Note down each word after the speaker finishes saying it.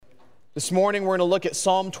This morning we're going to look at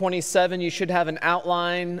Psalm 27. You should have an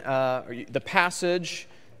outline, the passage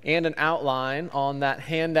and an outline on that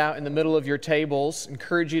handout in the middle of your tables.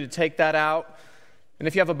 Encourage you to take that out. And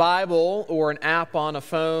if you have a Bible or an app on a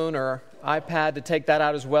phone or iPad, to take that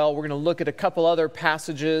out as well. We're going to look at a couple other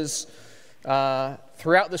passages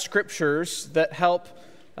throughout the Scriptures that help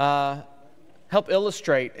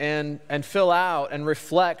illustrate and fill out and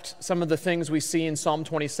reflect some of the things we see in Psalm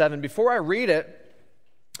 27. Before I read it,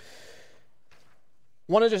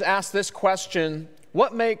 I want to just ask this question: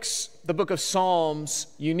 what makes the book of Psalms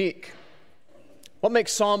unique? What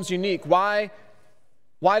makes Psalms unique? Why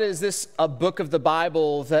is this a book of the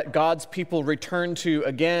Bible that God's people return to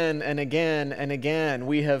again and again and again?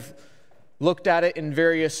 We have looked at it in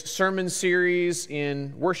various sermon series,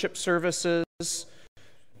 in worship services.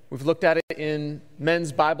 We've looked at it in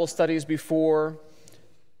men's Bible studies before.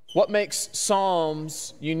 What makes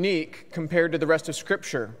Psalms unique compared to the rest of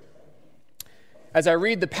Scripture? As I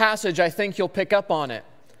read the passage, I think you'll pick up on it.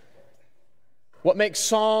 What makes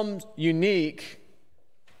Psalms unique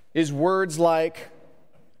is words like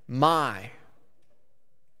my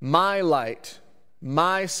light,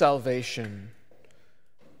 my salvation.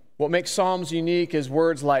 What makes Psalms unique is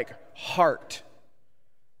words like heart,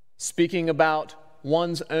 speaking about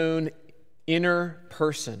one's own inner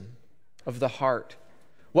person of the heart.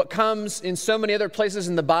 What comes in so many other places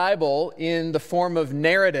in the Bible in the form of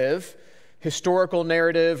narrative, historical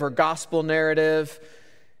narrative or gospel narrative,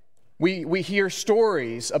 we hear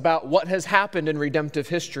stories about what has happened in redemptive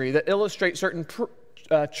history that illustrate certain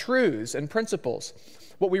truths and principles.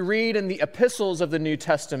 What we read in the epistles of the New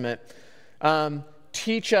Testament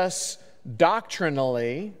teach us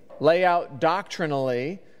doctrinally, lay out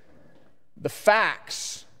doctrinally the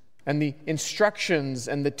facts and the instructions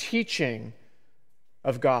and the teaching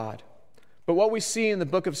of God. But what we see in the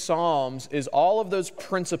book of Psalms is all of those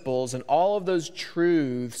principles and all of those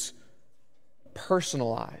truths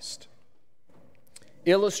personalized,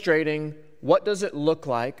 illustrating what does it look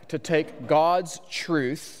like to take God's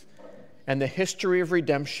truth and the history of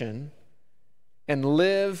redemption and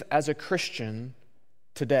live as a Christian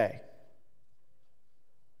today.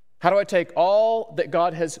 How do I take all that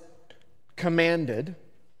God has commanded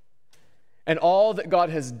and all that God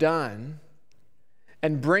has done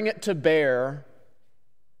and bring it to bear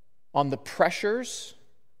on the pressures,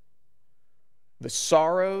 the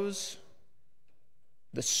sorrows,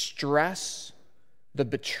 the stress, the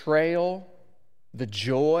betrayal, the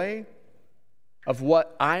joy of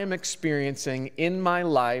what I am experiencing in my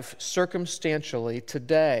life circumstantially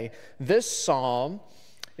today? This psalm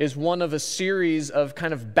is one of a series of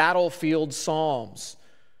kind of battlefield psalms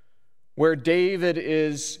where David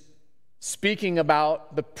is speaking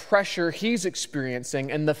about the pressure he's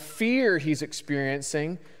experiencing and the fear he's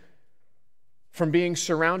experiencing from being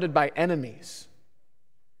surrounded by enemies.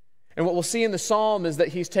 And what we'll see in the psalm is that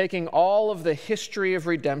he's taking all of the history of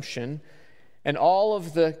redemption and all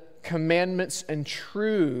of the commandments and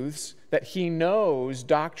truths that he knows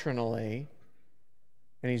doctrinally,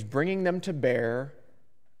 and he's bringing them to bear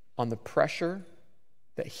on the pressure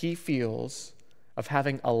that he feels of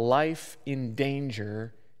having a life in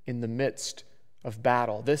danger in the midst of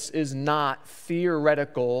battle. This is not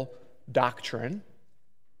theoretical doctrine.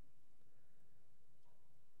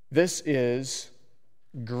 This is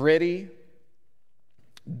gritty,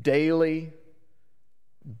 daily,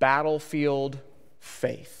 battlefield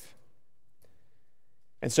faith.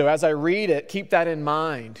 And so as I read it, keep that in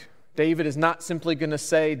mind. David is not simply going to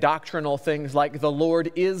say doctrinal things like the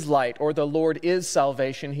Lord is light or the Lord is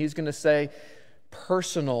salvation. He's going to say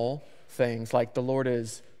personal things like the Lord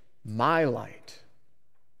is my light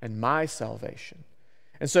and my salvation.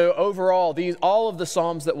 And so overall, all of the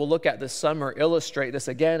Psalms that we'll look at this summer illustrate this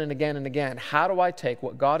again and again and again. How do I take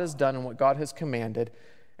what God has done and what God has commanded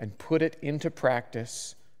and put it into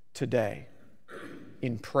practice today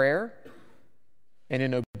in prayer and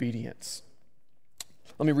in obedience?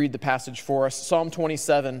 Let me read the passage for us. Psalm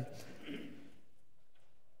 27,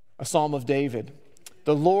 a psalm of David.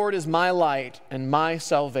 The Lord is my light and my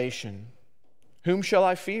salvation. Whom shall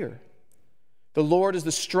I fear? The Lord is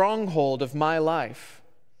the stronghold of my life.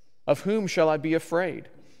 Of whom shall I be afraid?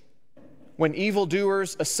 When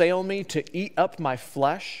evildoers assail me to eat up my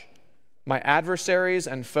flesh, my adversaries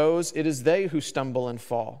and foes, it is they who stumble and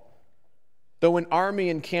fall. Though an army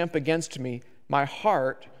encamp against me, my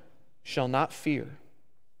heart shall not fear.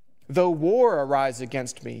 Though war arise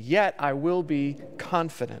against me, yet I will be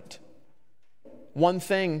confident. One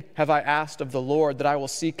thing have I asked of the Lord that I will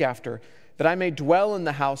seek after, that I may dwell in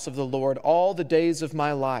the house of the Lord all the days of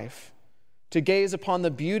my life, to gaze upon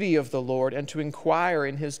the beauty of the Lord and to inquire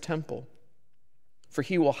in his temple. for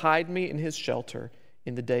he will hide me in his shelter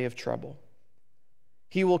in the day of trouble.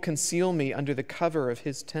 He will conceal me under the cover of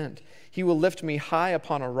his tent. He will lift me high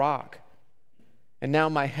upon a rock. And now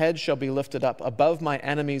my head shall be lifted up above my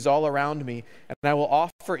enemies all around me, and I will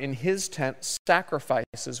offer in his tent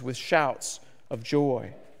sacrifices with shouts of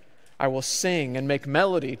joy. I will sing and make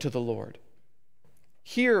melody to the Lord.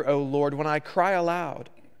 Hear, O Lord, when I cry aloud.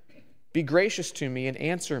 Be gracious to me and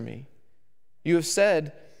answer me. You have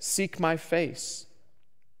said, seek my face.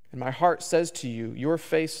 And my heart says to you, your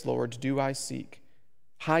face, Lord, do I seek.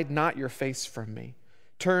 Hide not your face from me.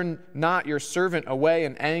 Turn not your servant away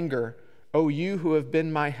in anger, O you who have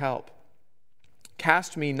been my help.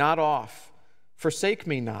 Cast me not off, forsake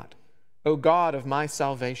me not, O God of my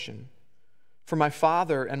salvation. For my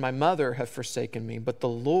father and my mother have forsaken me, but the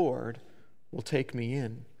Lord will take me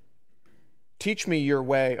in. Teach me your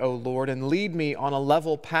way, O Lord, and lead me on a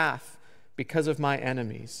level path because of my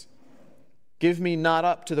enemies. Give me not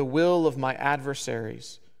up to the will of my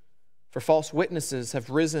adversaries, for false witnesses have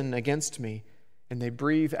risen against me, and they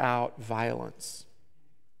breathe out violence.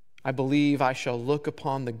 I believe I shall look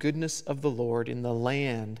upon the goodness of the Lord in the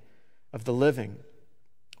land of the living.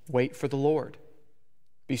 Wait for the Lord.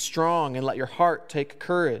 Be strong and let your heart take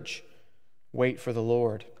courage. Wait for the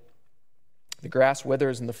Lord. The grass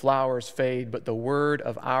withers and the flowers fade, but the word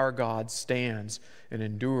of our God stands and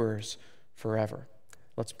endures forever.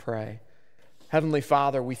 Let's pray. Heavenly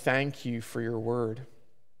Father, we thank you for your word.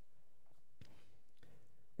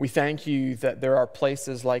 We thank you that there are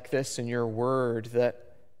places like this in your word that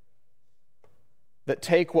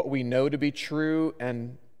take what we know to be true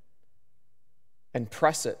and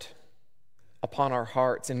press it upon our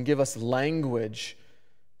hearts and give us language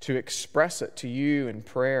to express it to you in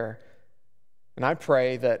prayer. And I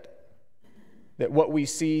pray that what we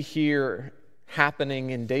see here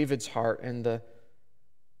happening in David's heart and the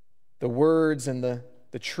words and the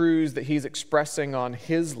truths that he's expressing on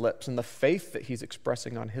his lips and the faith that he's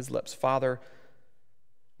expressing on his lips, Father,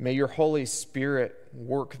 may your Holy Spirit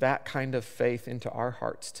work that kind of faith into our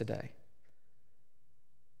hearts today.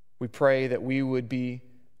 We pray that we would be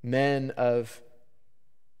men of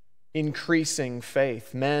increasing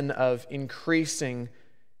faith, men of increasing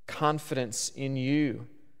confidence in you.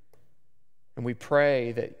 And we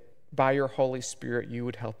pray that by your Holy Spirit you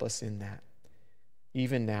would help us in that.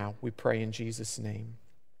 Even now, we pray in Jesus' name.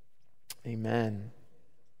 Amen.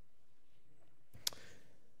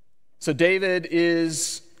 So David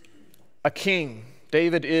is a king.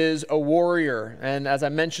 David is a warrior. And as I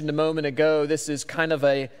mentioned a moment ago, this is kind of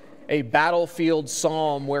a battlefield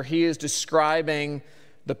psalm where he is describing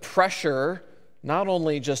the pressure, not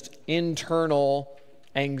only just internal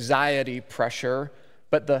anxiety pressure,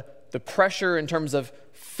 but the pressure in terms of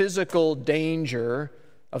physical danger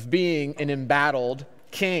of being an embattled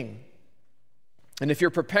king. And if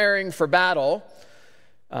you're preparing for battle,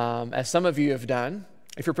 as some of you have done,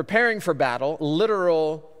 if you're preparing for battle,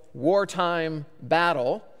 literal wartime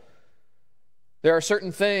battle, there are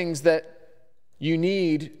certain things that you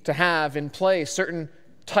need to have in place, certain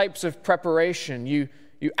types of preparation. You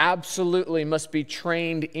absolutely must be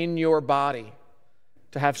trained in your body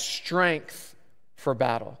to have strength for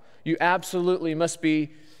battle. You absolutely must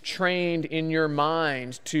be trained in your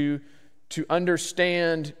mind to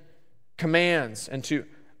understand commands and to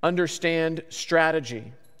understand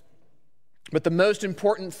strategy. But the most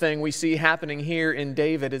important thing we see happening here in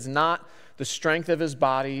David is not the strength of his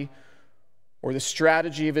body or the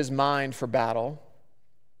strategy of his mind for battle.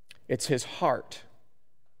 It's his heart.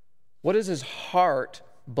 What does his heart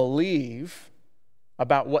believe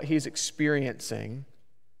about what he's experiencing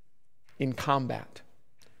in combat?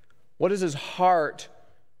 What is his heart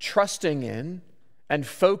trusting in and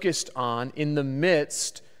focused on in the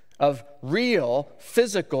midst of real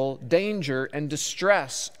physical danger and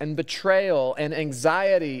distress and betrayal and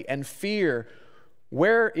anxiety and fear?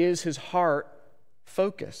 Where is his heart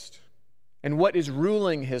focused? And what is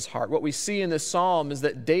ruling his heart? What we see in this psalm is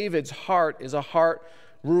that David's heart is a heart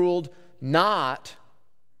ruled not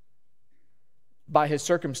by his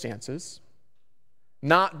circumstances,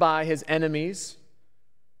 not by his enemies,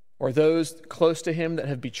 or those close to him that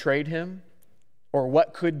have betrayed him, or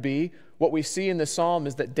what could be. What we see in the psalm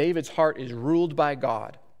is that David's heart is ruled by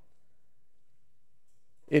God.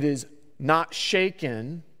 It is not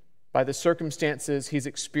shaken by the circumstances he's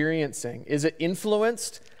experiencing. Is it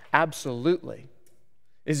influenced? Absolutely.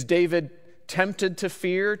 Is David tempted to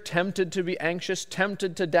fear, tempted to be anxious,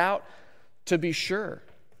 tempted to doubt? To be sure.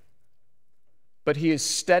 But he is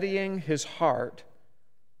steadying his heart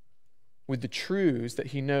with the truths that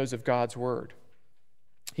he knows of God's word.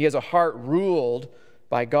 He has a heart ruled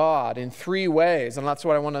by God in three ways. And that's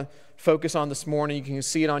what I want to focus on this morning. You can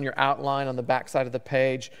see it on your outline on the back side of the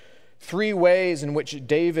page. Three ways in which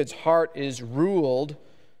David's heart is ruled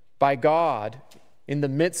by God in the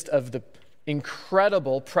midst of the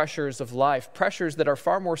incredible pressures of life, pressures that are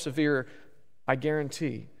far more severe, I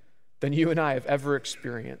guarantee, than you and I have ever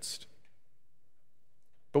experienced.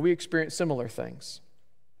 But we experience similar things.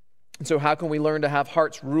 And so how can we learn to have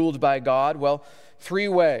hearts ruled by God? Well, three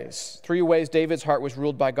ways. Three ways David's heart was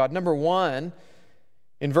ruled by God. Number one,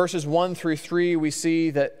 in verses 1 through 3, we see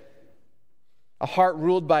that a heart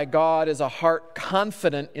ruled by God is a heart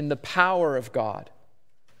confident in the power of God.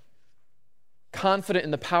 Confident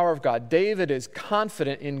in the power of God. David is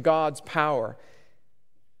confident in God's power.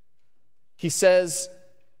 He says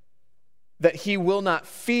that he will not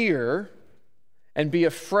fear and be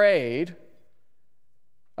afraid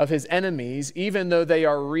of his enemies, even though they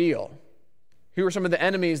are real. Who are some of the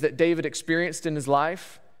enemies that David experienced in his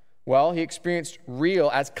life? Well, he experienced real,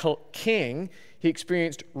 as king, he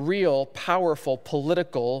experienced real, powerful,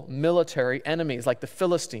 political, military enemies like the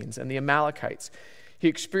Philistines and the Amalekites. He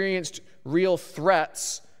experienced real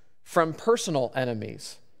threats from personal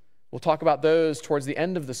enemies. We'll talk about those towards the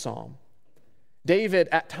end of the psalm. David,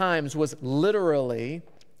 at times, was literally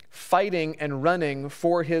fighting and running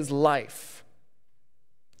for his life.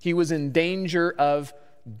 He was in danger of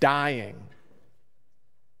dying.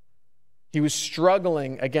 He was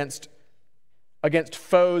struggling against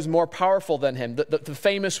foes more powerful than him. The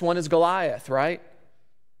famous one is Goliath, right?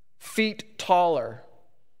 Feet taller,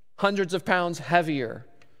 hundreds of pounds heavier.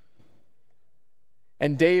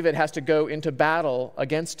 And David has to go into battle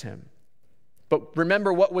against him. But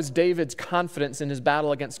remember, what was David's confidence in his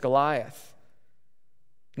battle against Goliath?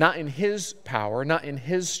 Not in his power, not in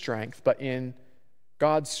his strength, but in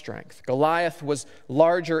God's strength. Goliath was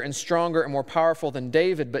larger and stronger and more powerful than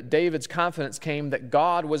David, but David's confidence came that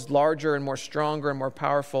God was larger and more stronger and more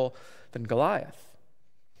powerful than Goliath.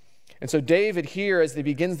 And so David here, as he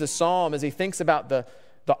begins the psalm, as he thinks about the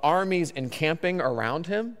armies encamping around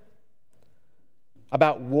him,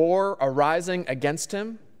 about war arising against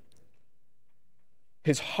him,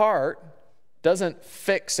 his heart doesn't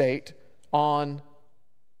fixate on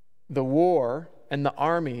the war and the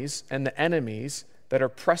armies and the enemies that are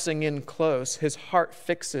pressing in close. His heart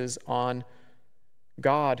fixes on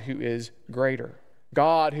God, who is greater,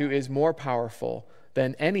 God who is more powerful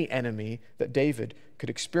than any enemy that David could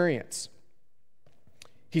experience.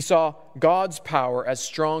 He saw God's power as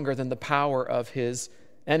stronger than the power of his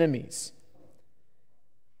enemies.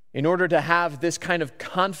 In order to have this kind of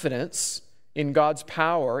confidence in God's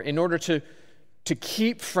power, in order to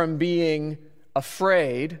keep from being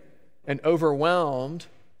afraid and overwhelmed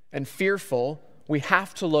and fearful, we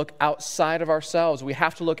have to look outside of ourselves. We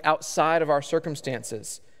have to look outside of our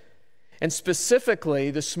circumstances. And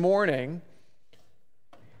specifically this morning,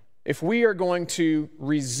 if we are going to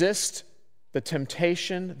resist the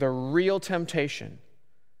temptation, the real temptation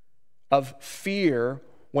of fear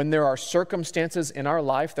when there are circumstances in our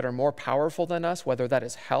life that are more powerful than us, whether that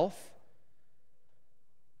is health,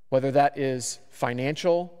 whether that is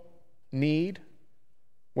financial need,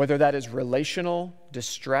 whether that is relational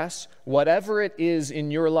distress, whatever it is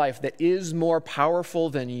in your life that is more powerful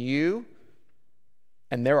than you,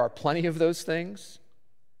 and there are plenty of those things,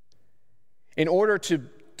 in order to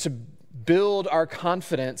build our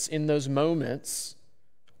confidence in those moments,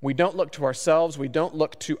 we don't look to ourselves, we don't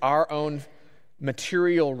look to our own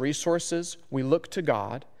material resources, we look to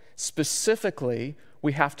God. Specifically,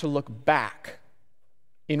 we have to look back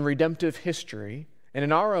in redemptive history and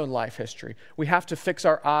in our own life history. We have to fix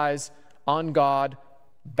our eyes on God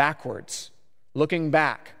backwards, looking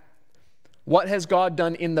back. What has God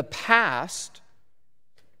done in the past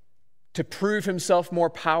to prove himself more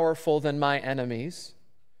powerful than my enemies,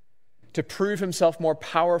 to prove himself more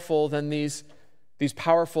powerful than these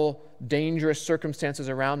powerful, dangerous circumstances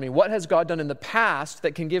around me? What has God done in the past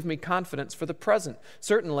that can give me confidence for the present?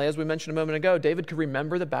 Certainly, as we mentioned a moment ago, David could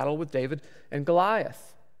remember the battle with David and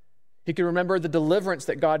Goliath. He could remember the deliverance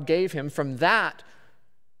that God gave him from that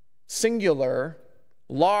singular,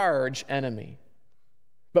 large enemy.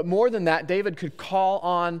 But more than that, David could call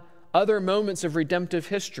on other moments of redemptive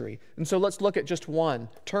history. And so let's look at just one.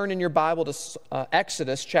 Turn in your Bible to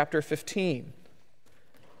Exodus chapter 15.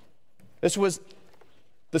 This was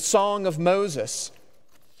the Song of Moses.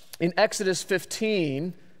 In Exodus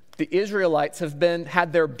 15, the Israelites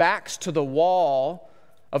had their backs to the wall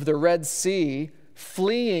of the Red Sea,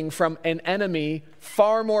 fleeing from an enemy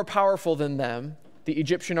far more powerful than them, the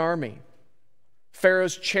Egyptian army.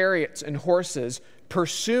 Pharaoh's chariots and horses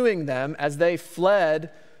pursuing them as they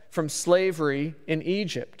fled from slavery in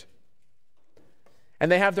Egypt.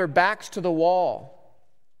 And they have their backs to the wall.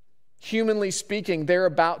 Humanly speaking, they're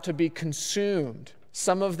about to be consumed.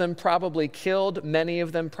 Some of them probably killed, many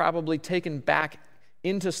of them probably taken back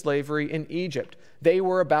into slavery in Egypt. They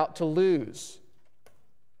were about to lose.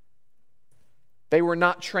 They were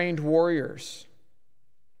not trained warriors.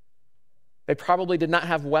 They probably did not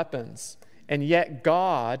have weapons. And yet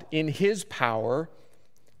God, in his power,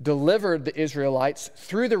 delivered the Israelites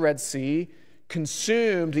through the Red Sea,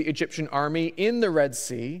 consumed the Egyptian army in the Red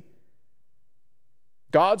Sea.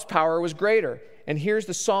 God's power was greater. And here's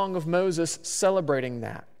the Song of Moses celebrating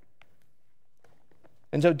that.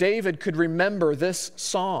 And so David could remember this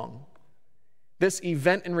song, this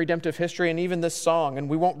event in redemptive history, and even this song. And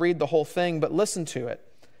we won't read the whole thing, but listen to it.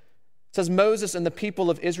 It says, Moses and the people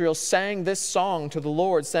of Israel sang this song to the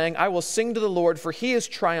Lord, saying, I will sing to the Lord, for he has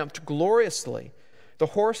triumphed gloriously. The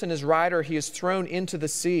horse and his rider he has thrown into the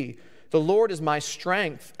sea. The Lord is my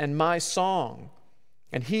strength and my song,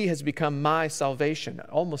 and he has become my salvation. It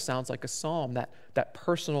almost sounds like a psalm, that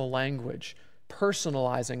personal language,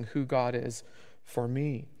 personalizing who God is for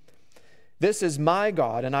me. This is my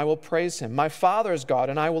God, and I will praise him. My Father's God,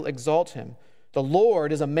 and I will exalt him. The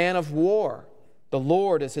Lord is a man of war. The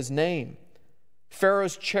Lord is his name.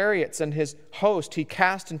 Pharaoh's chariots and his host he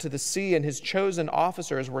cast into the sea, and his chosen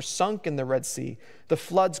officers were sunk in the Red Sea. The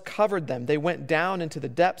floods covered them. They went down into the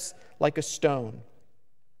depths like a stone.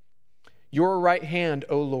 Your right hand,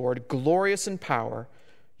 O Lord, glorious in power.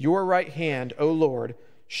 Your right hand, O Lord,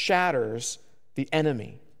 shatters the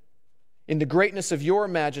enemy. In the greatness of your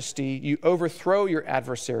majesty, you overthrow your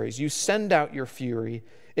adversaries. You send out your fury.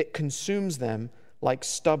 It consumes them like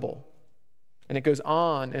stubble. And it goes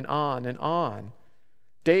on and on and on.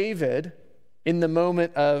 David, in the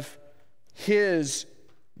moment of his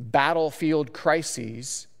battlefield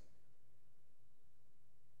crises,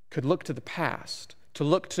 could look to the past, to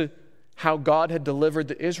look to how God had delivered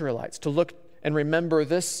the Israelites, to look and remember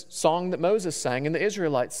this song that Moses sang and the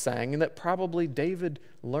Israelites sang, and that probably David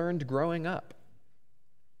learned growing up.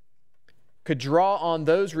 Could draw on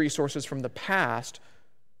those resources from the past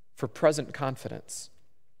for present confidence.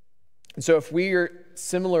 And so if we are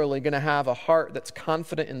similarly going to have a heart that's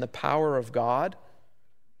confident in the power of God,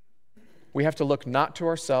 we have to look not to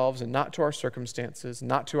ourselves and not to our circumstances,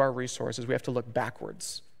 not to our resources. We have to look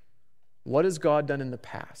backwards. What has God done in the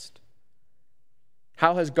past?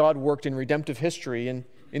 How has God worked in redemptive history and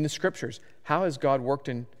in the scriptures? How has God worked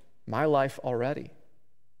in my life already?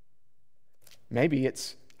 Maybe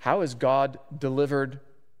it's, how has God delivered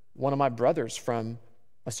one of my brothers from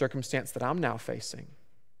a circumstance that I'm now facing?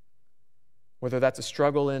 Whether that's a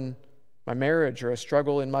struggle in my marriage or a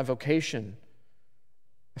struggle in my vocation,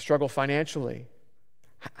 a struggle financially.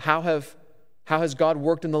 How has God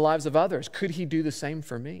worked in the lives of others? Could he do the same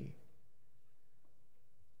for me?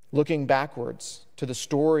 Looking backwards to the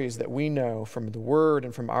stories that we know from the Word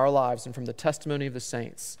and from our lives and from the testimony of the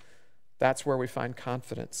saints, that's where we find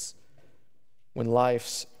confidence when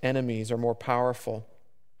life's enemies are more powerful.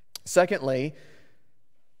 Secondly,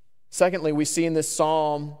 we see in this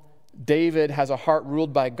psalm, David has a heart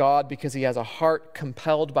ruled by God because he has a heart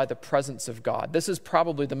compelled by the presence of God. This is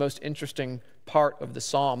probably the most interesting part of the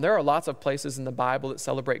psalm. There are lots of places in the Bible that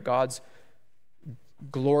celebrate God's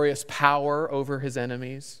glorious power over his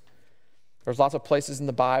enemies. There's lots of places in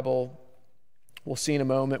the Bible, we'll see in a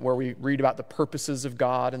moment, where we read about the purposes of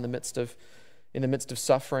God in the midst of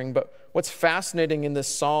suffering. But what's fascinating in this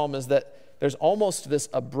psalm is that there's almost this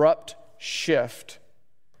abrupt shift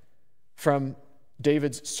from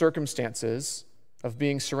David's circumstances of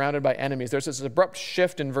being surrounded by enemies. There's this abrupt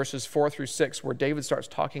shift in verses 4 through 6 where David starts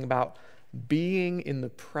talking about being in the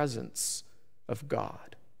presence of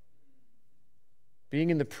God.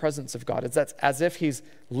 Being in the presence of God. That's as if he's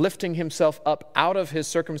lifting himself up out of his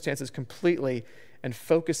circumstances completely and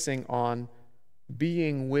focusing on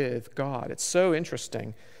being with God. It's so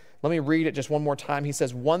interesting. Let me read it just one more time. He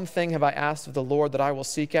says, "One thing have I asked of the Lord that I will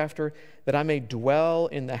seek after, that I may dwell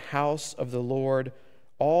in the house of the Lord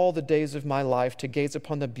all the days of my life, to gaze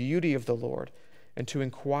upon the beauty of the Lord and to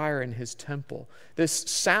inquire in his temple." This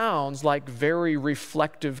sounds like very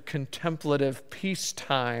reflective, contemplative,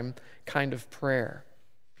 peacetime kind of prayer.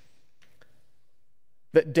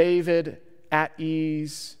 That David, at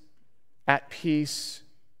ease, at peace,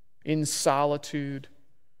 in solitude,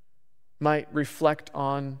 might reflect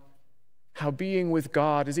on how being with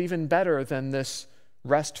God is even better than this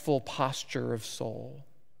restful posture of soul.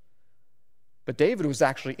 But David was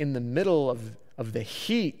actually in the middle of the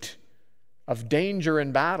heat of danger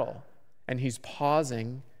and battle, and he's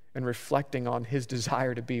pausing and reflecting on his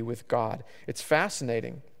desire to be with God. It's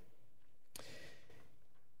fascinating.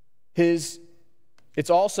 His It's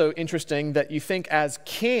also interesting that you think as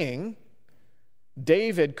king,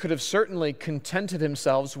 David could have certainly contented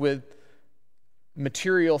himself with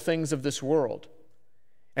material things of this world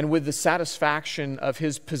and with the satisfaction of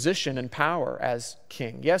his position and power as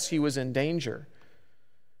king. Yes, he was in danger.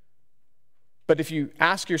 But if you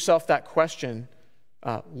ask yourself that question,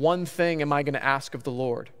 one thing am I going to ask of the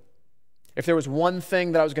Lord? If there was one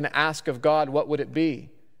thing that I was going to ask of God, what would it be?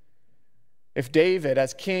 If David,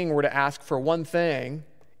 as king, were to ask for one thing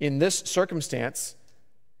in this circumstance,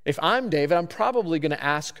 if I'm David, I'm probably going to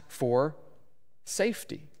ask for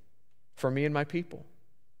safety for me and my people.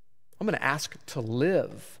 I'm going to ask to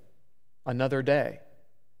live another day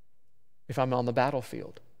if I'm on the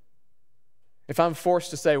battlefield. If I'm forced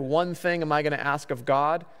to say one thing am I going to ask of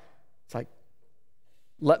God, it's like,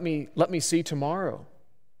 let me see tomorrow.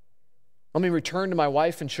 Let me return to my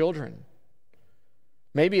wife and children.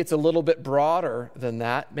 Maybe it's a little bit broader than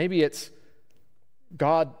that. Maybe it's,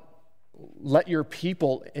 God, let your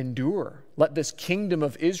people endure. Let this kingdom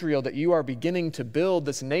of Israel that you are beginning to build,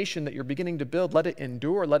 this nation that you're beginning to build, let it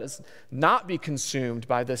endure. Let us not be consumed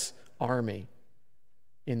by this army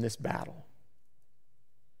in this battle.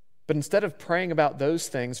 But instead of praying about those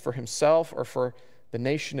things for himself or for the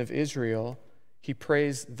nation of Israel, he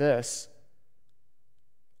prays this: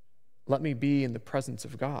 let me be in the presence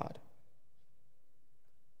of God.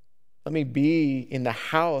 Let me be in the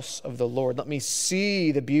house of the Lord. Let me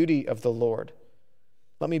see the beauty of the Lord.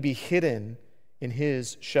 Let me be hidden in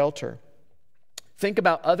his shelter. Think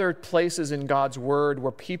about other places in God's word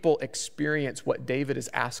where people experience what David is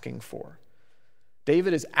asking for.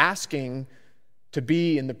 David is asking to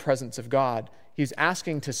be in the presence of God. He's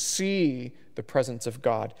asking to see the presence of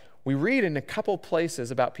God. We read in a couple places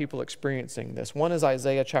about people experiencing this. One is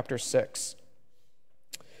Isaiah chapter 6.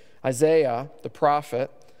 Isaiah, the prophet,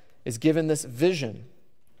 is given this vision.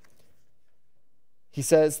 He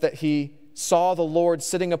says that he saw the Lord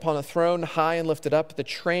sitting upon a throne high and lifted up. The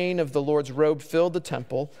train of the Lord's robe filled the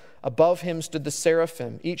temple. Above him stood the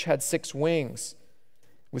seraphim. Each had 6 wings.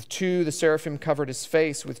 With 2 the seraphim covered his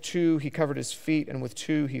face. With 2 he covered his feet. And with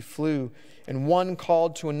 2 he flew. And one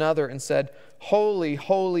called to another and said, Holy,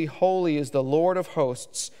 holy, holy is the Lord of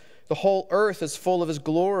hosts. The whole earth is full of his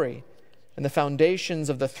glory. And the foundations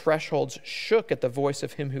of the thresholds shook at the voice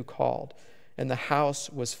of him who called, and the house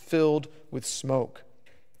was filled with smoke.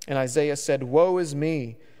 And Isaiah said, Woe is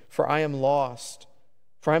me, for I am lost.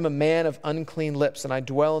 For I am a man of unclean lips, and I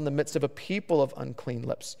dwell in the midst of a people of unclean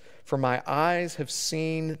lips. For my eyes have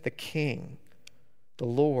seen the King, the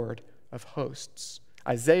Lord of hosts.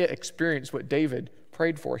 Isaiah experienced what David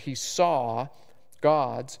prayed for. He saw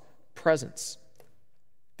God's presence.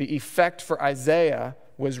 The effect for Isaiah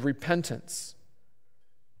was repentance.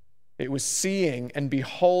 It was seeing and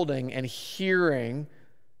beholding and hearing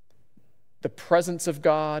the presence of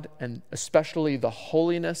God, and especially the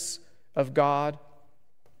holiness of God.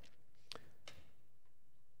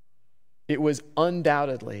 It was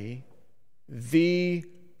undoubtedly the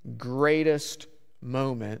greatest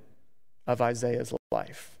moment of Isaiah's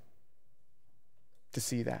life to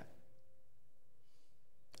see that,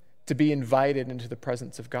 to be invited into the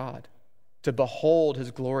presence of God, to behold his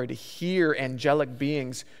glory, to hear angelic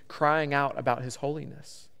beings crying out about his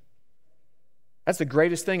holiness. That's the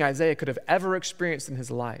greatest thing Isaiah could have ever experienced in his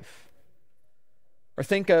life. Or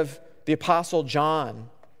think of the Apostle John,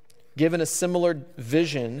 given a similar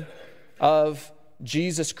vision of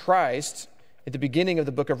Jesus Christ at the beginning of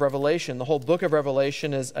the book of Revelation. The whole book of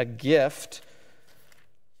Revelation is a gift,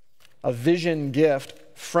 a vision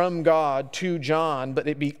gift from God to John, but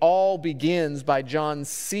it all begins by John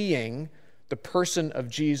seeing the person of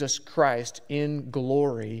Jesus Christ in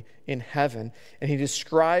glory in heaven. And he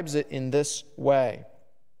describes it in this way.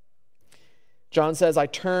 John says, I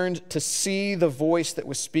turned to see the voice that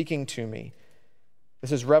was speaking to me.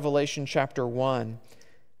 This is Revelation chapter 1.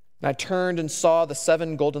 And I turned and saw the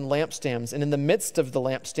 7 golden lampstands, and in the midst of the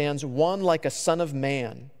lampstands, one like a son of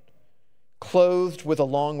man, clothed with a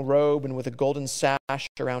long robe and with a golden sash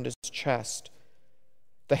around his chest.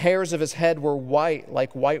 The hairs of his head were white,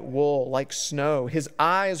 like white wool, like snow. His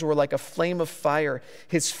eyes were like a flame of fire.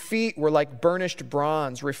 His feet were like burnished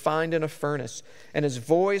bronze, refined in a furnace. And his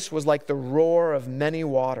voice was like the roar of many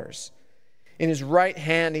waters. In his right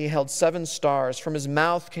hand he held 7 stars. From his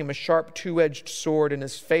mouth came a sharp 2-edged sword, and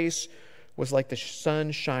his face was like the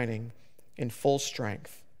sun shining in full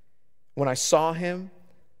strength. When I saw him,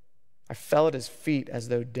 I fell at his feet as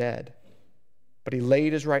though dead. But he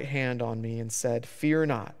laid his right hand on me and said, Fear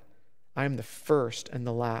not, I am the first and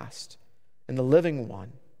the last, and the living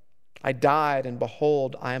one. I died, and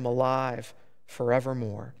behold, I am alive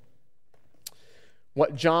forevermore.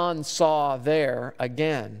 what John saw there,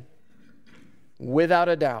 again, without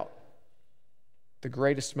a doubt, the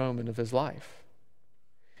greatest moment of his life.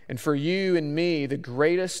 And for you and me, the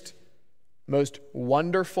greatest, most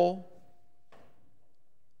wonderful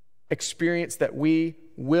experience that we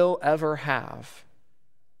will ever have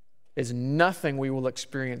is nothing we will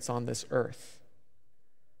experience on this earth.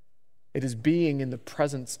 It is being in the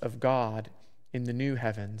presence of God in the new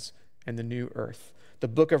heavens and the new earth. The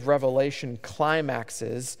book of Revelation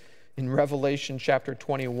climaxes in Revelation chapter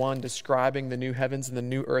 21, describing the new heavens and the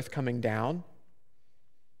new earth coming down.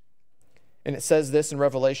 And it says this in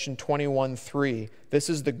Revelation 21:3. This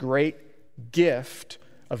is the great gift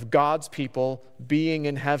of God's people being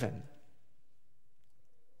in heaven.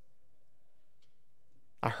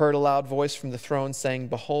 I heard a loud voice from the throne saying,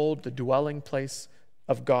 "Behold, the dwelling place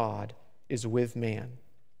of God is with man.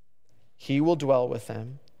 He will dwell with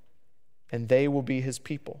them, and they will be his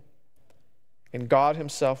people. And God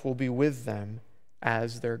himself will be with them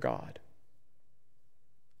as their God."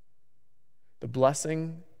 The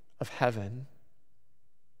blessing of heaven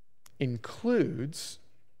includes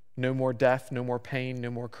no more death, no more pain,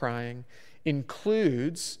 no more crying.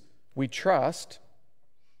 Includes, we trust,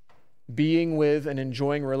 being with and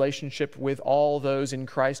enjoying relationship with all those in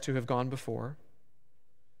Christ who have gone before.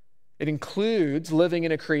 It includes living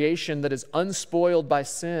in a creation that is unspoiled by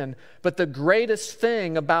sin. But the greatest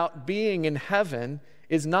thing about being in heaven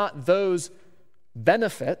is not those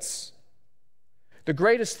benefits. The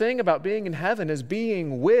greatest thing about being in heaven is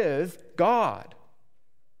being with God,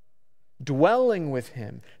 dwelling with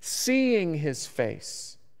him, seeing his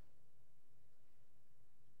face,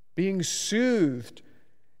 being soothed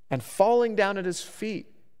and falling down at his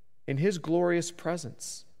feet in his glorious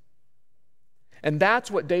presence. And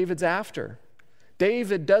that's what David's after.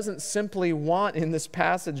 David doesn't simply want in this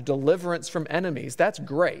passage deliverance from enemies. That's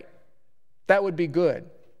great. That would be good.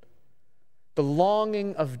 The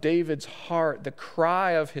longing of David's heart, the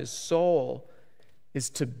cry of his soul, is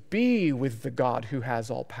to be with the God who has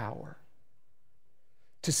all power,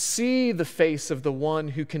 to see the face of the one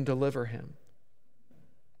who can deliver him.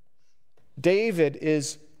 David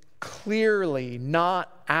is clearly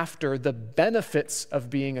not after the benefits of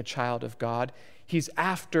being a child of God. He's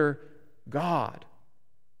after God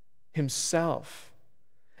himself.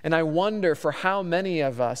 And I wonder for how many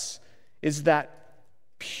of us is that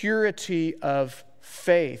purity of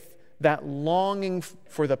faith, that longing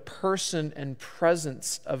for the person and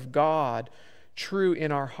presence of God true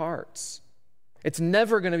in our hearts. It's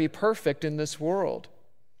never going to be perfect in this world.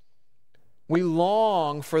 We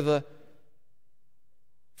long for the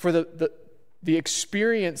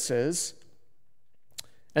experiences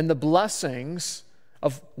and the blessings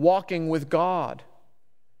of walking with God.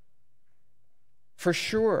 For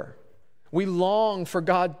sure. We long for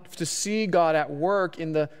God, to see God at work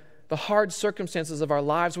in the hard circumstances of our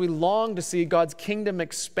lives. We long to see God's kingdom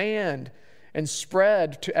expand and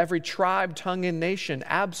spread to every tribe, tongue, and nation.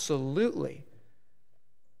 Absolutely.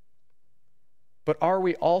 But are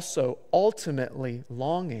we also ultimately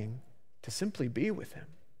longing to simply be with him?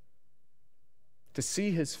 To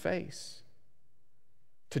see his face?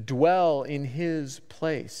 To dwell in his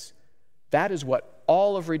place? That is what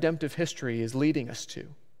all of redemptive history is leading us to.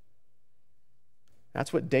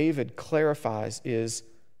 That's what David clarifies is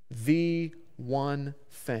the one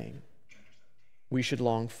thing we should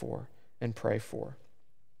long for and pray for.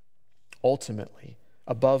 Ultimately,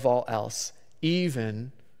 above all else,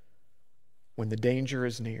 even when the danger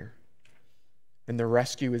is near and the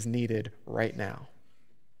rescue is needed right now,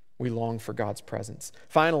 we long for God's presence.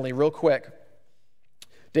 Finally, real quick,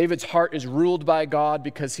 David's heart is ruled by God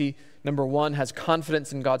because he, number one, has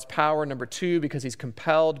confidence in God's power. Number two, because he's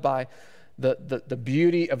compelled by the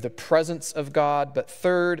beauty of the presence of God. But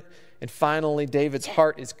third and finally, David's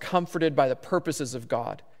heart is comforted by the purposes of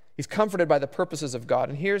God. He's comforted by the purposes of God.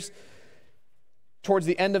 And here's, towards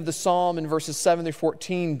the end of the psalm in verses 7 through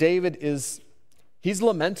 14, David he's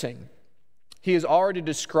lamenting. He has already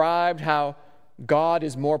described how God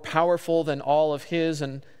is more powerful than all of his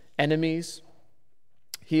enemies.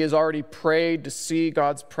 He has already prayed to see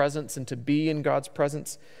God's presence and to be in God's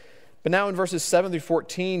presence. But now in verses 7 through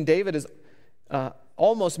 14, David is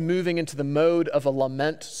almost moving into the mode of a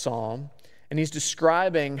lament psalm, and he's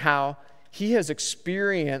describing how he has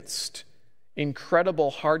experienced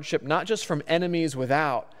incredible hardship, not just from enemies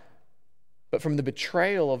without, but from the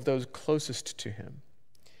betrayal of those closest to him.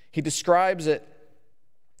 He describes it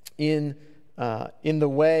in the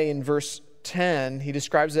way, in verse 10, he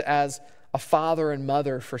describes it as a father and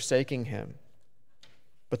mother forsaking him,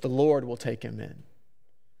 but the Lord will take him in.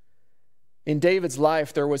 In David's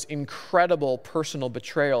life, there was incredible personal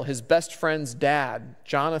betrayal. His best friend's dad,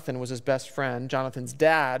 Jonathan was his best friend. Jonathan's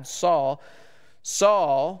dad, Saul,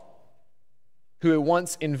 who had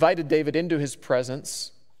once invited David into his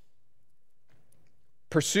presence,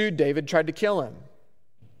 pursued David, tried to kill him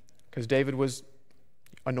because David was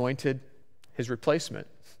anointed his replacement.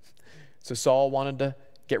 So Saul wanted to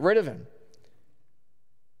get rid of him.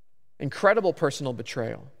 Incredible personal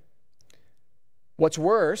betrayal. What's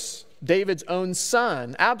worse, David's own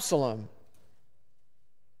son, Absalom,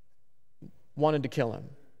 wanted to kill him.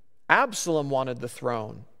 Absalom wanted the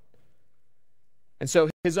throne. And so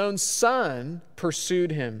his own son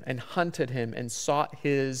pursued him and hunted him and sought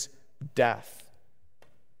his death.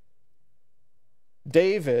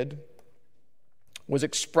 David was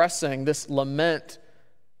expressing this lament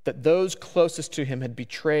that those closest to him had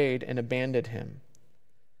betrayed and abandoned him.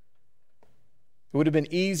 It would have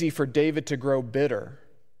been easy for David to grow bitter.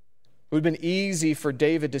 It would have been easy for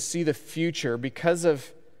David to see the future because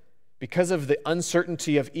of the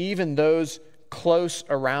uncertainty of even those close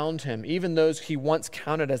around him, even those he once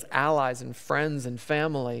counted as allies and friends and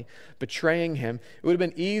family betraying him. It would have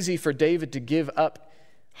been easy for David to give up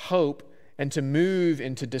hope and to move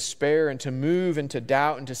into despair and to move into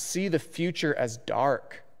doubt and to see the future as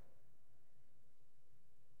dark.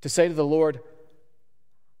 To say to the Lord,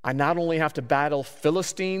 I not only have to battle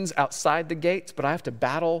Philistines outside the gates, but I have to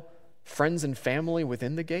battle friends and family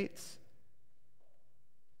within the gates.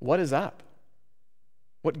 What is up?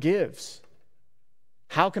 What gives?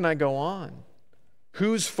 How can I go on?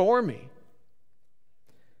 Who's for me?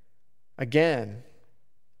 Again,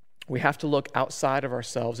 we have to look outside of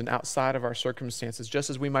ourselves and outside of our circumstances, just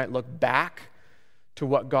as we might look back to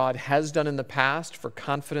what God has done in the past for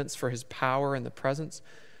confidence for his power in the presence.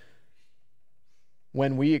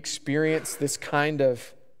 When we experience this kind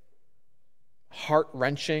of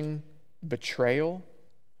heart-wrenching betrayal,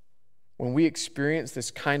 when we experience this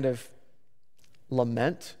kind of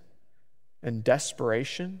lament and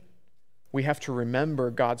desperation, we have to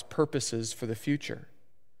remember God's purposes for the future.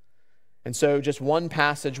 And so just one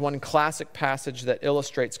passage, one classic passage that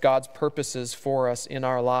illustrates God's purposes for us in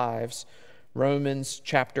our lives, Romans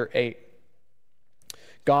chapter 8.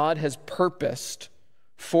 God has purposed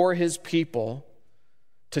for his people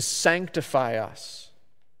to sanctify us,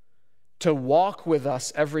 to walk with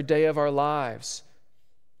us every day of our lives,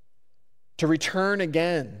 to return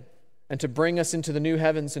again, and to bring us into the new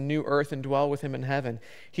heavens and new earth and dwell with him in heaven.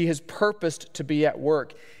 He has purposed to be at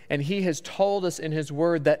work, and he has told us in his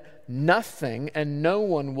word that nothing and no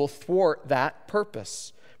one will thwart that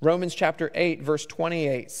purpose. Romans chapter 8, verse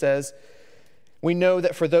 28 says, we know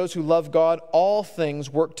that for those who love God, all things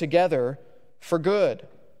work together for good,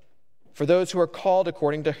 for those who are called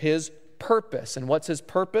according to his purpose. And what's his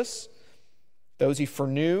purpose? Those he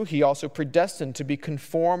foreknew, he also predestined to be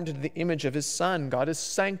conformed to the image of his Son. God is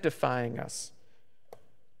sanctifying us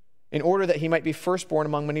in order that he might be firstborn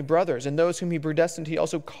among many brothers. And those whom he predestined, he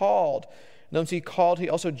also called. And those he called, he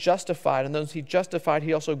also justified. And those he justified,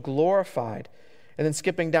 he also glorified. And then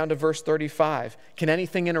skipping down to verse 35. Can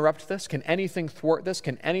anything interrupt this? Can anything thwart this?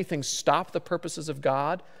 Can anything stop the purposes of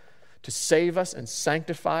God to save us and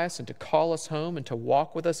sanctify us and to call us home and to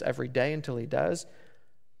walk with us every day until he does?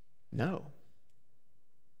 No.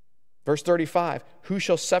 Verse 35, who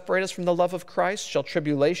shall separate us from the love of Christ? Shall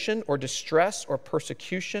tribulation or distress or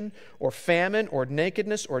persecution or famine or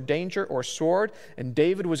nakedness or danger or sword? And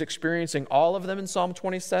David was experiencing all of them in Psalm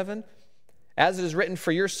 27. As it is written,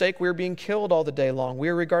 for your sake we are being killed all the day long. We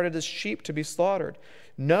are regarded as sheep to be slaughtered.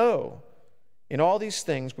 No, in all these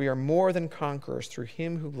things we are more than conquerors through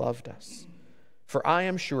him who loved us. For I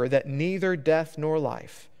am sure that neither death nor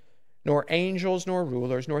life, nor angels, nor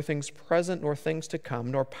rulers, nor things present, nor things to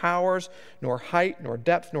come, nor powers, nor height, nor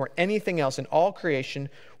depth, nor anything else in all creation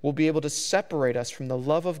will be able to separate us from the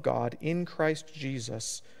love of God in Christ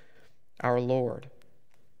Jesus, our Lord.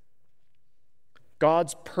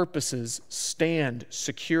 God's purposes stand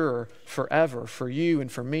secure forever for you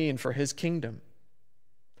and for me and for his kingdom.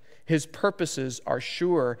 His purposes are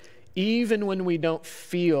sure even when we don't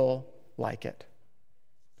feel like it.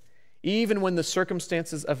 Even when the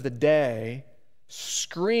circumstances of the day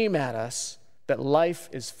scream at us that life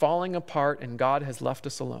is falling apart and God has left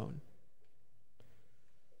us alone.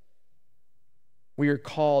 We are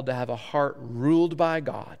called to have a heart ruled by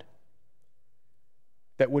God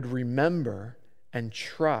that would remember and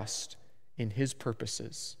trust in his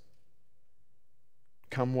purposes,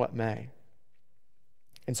 come what may.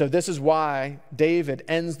 And so this is why David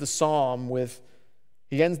ends the psalm with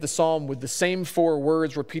the same four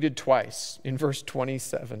words repeated twice in verse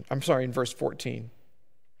 14.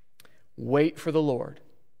 Wait for the Lord.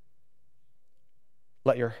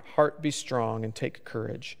 Let your heart be strong and take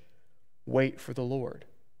courage. Wait for the Lord.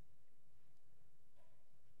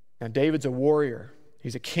 Now, David's a warrior.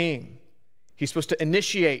 He's a king. He's supposed to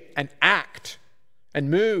initiate and act and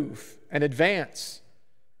move and advance.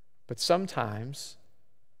 But sometimes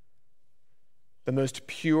the most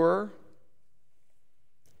pure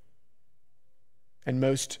and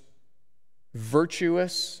most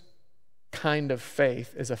virtuous kind of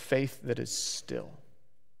faith is a faith that is still,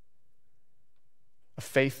 a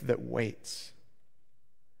faith that waits,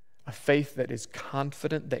 a faith that is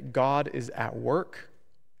confident that God is at work,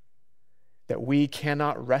 that we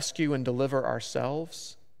cannot rescue and deliver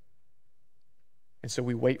ourselves, and so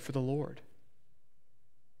we wait for the Lord.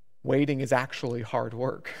 Waiting is actually hard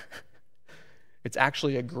work. It's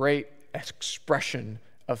actually a great expression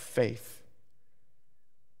of faith.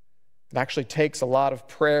 It actually takes a lot of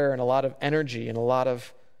prayer and a lot of energy and a lot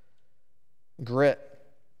of grit.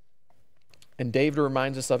 And David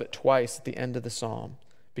reminds us of it twice at the end of the psalm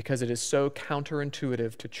because it is so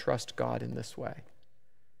counterintuitive to trust God in this way.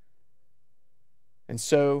 And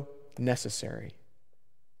so necessary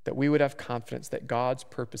that we would have confidence that God's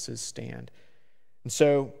purposes stand. And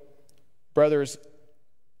so, brothers,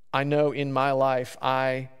 I know in my life,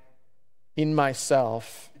 in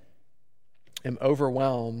myself, am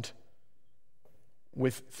overwhelmed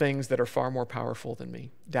with things that are far more powerful than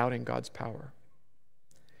me, doubting God's power.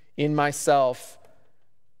 In myself,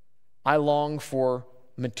 I long for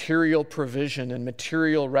material provision and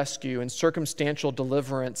material rescue and circumstantial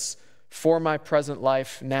deliverance for my present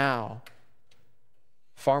life now,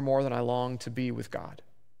 far more than I long to be with God.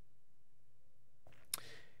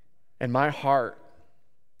 And my heart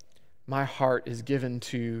is given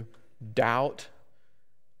to doubt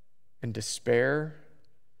and despair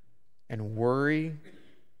and worry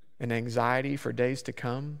and anxiety for days to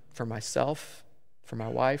come, for myself, for my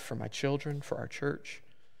wife, for my children, for our church.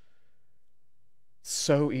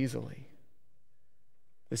 So easily.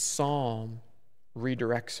 This psalm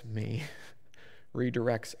redirects me,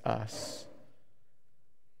 redirects us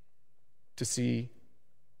to see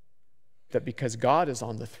that because God is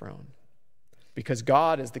on the throne, because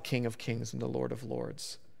God is the King of Kings and the Lord of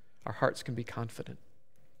Lords, our hearts can be confident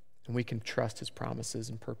and we can trust his promises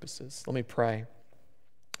and purposes. Let me pray.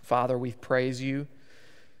 Father, we praise you.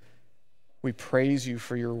 We praise you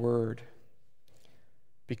for your word,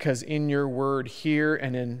 because in your word here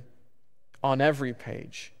and on every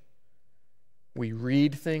page, we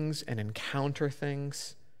read things and encounter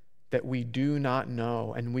things that we do not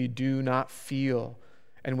know and we do not feel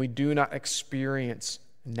and we do not experience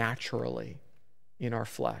naturally in our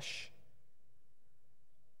flesh.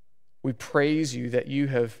 We praise you that you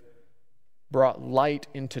have brought light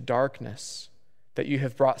into darkness, that you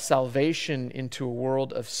have brought salvation into a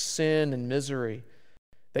world of sin and misery,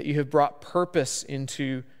 that you have brought purpose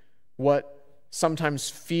into what sometimes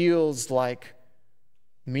feels like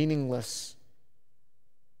meaningless,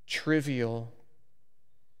 trivial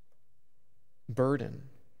burden.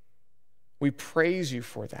 We praise you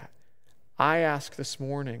for that. I ask this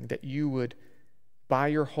morning that you would, by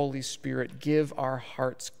your Holy Spirit, give our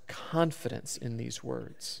hearts confidence in these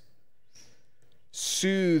words.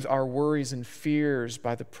 Soothe our worries and fears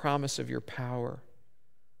by the promise of your power.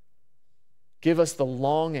 Give us the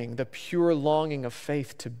longing, the pure longing of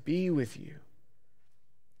faith to be with you.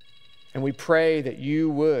 And we pray that you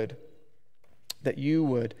would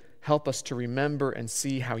help us to remember and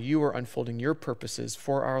see how you are unfolding your purposes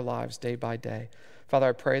for our lives day by day. Father,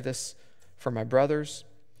 I pray this for my brothers.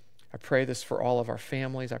 I pray this for all of our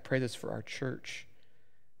families. I pray this for our church.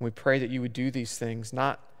 And we pray that you would do these things,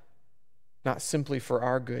 not simply for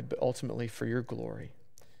our good, but ultimately for your glory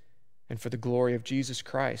and for the glory of Jesus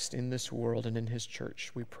Christ in this world and in his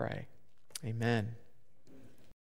church, we pray. Amen.